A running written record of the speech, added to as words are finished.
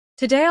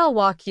Today I'll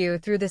walk you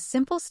through the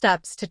simple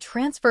steps to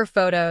transfer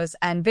photos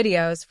and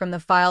videos from the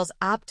Files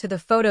app to the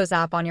Photos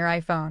app on your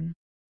iPhone.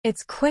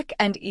 It's quick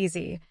and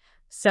easy,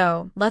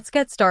 so let's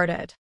get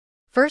started.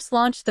 First,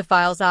 launch the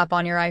Files app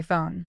on your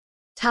iPhone.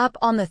 Tap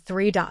on the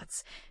three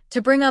dots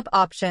to bring up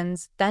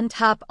options, then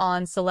tap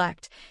on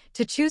Select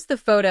to choose the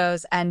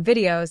photos and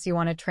videos you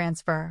want to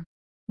transfer.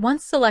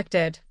 Once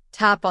selected,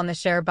 tap on the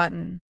Share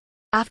button.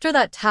 After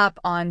that, tap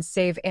on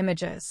Save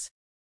Images.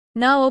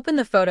 Now open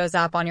the Photos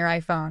app on your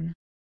iPhone.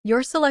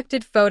 Your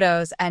selected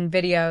photos and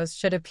videos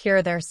should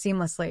appear there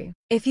seamlessly.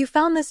 If you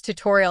found this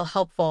tutorial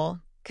helpful,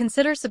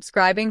 consider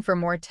subscribing for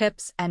more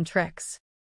tips and tricks.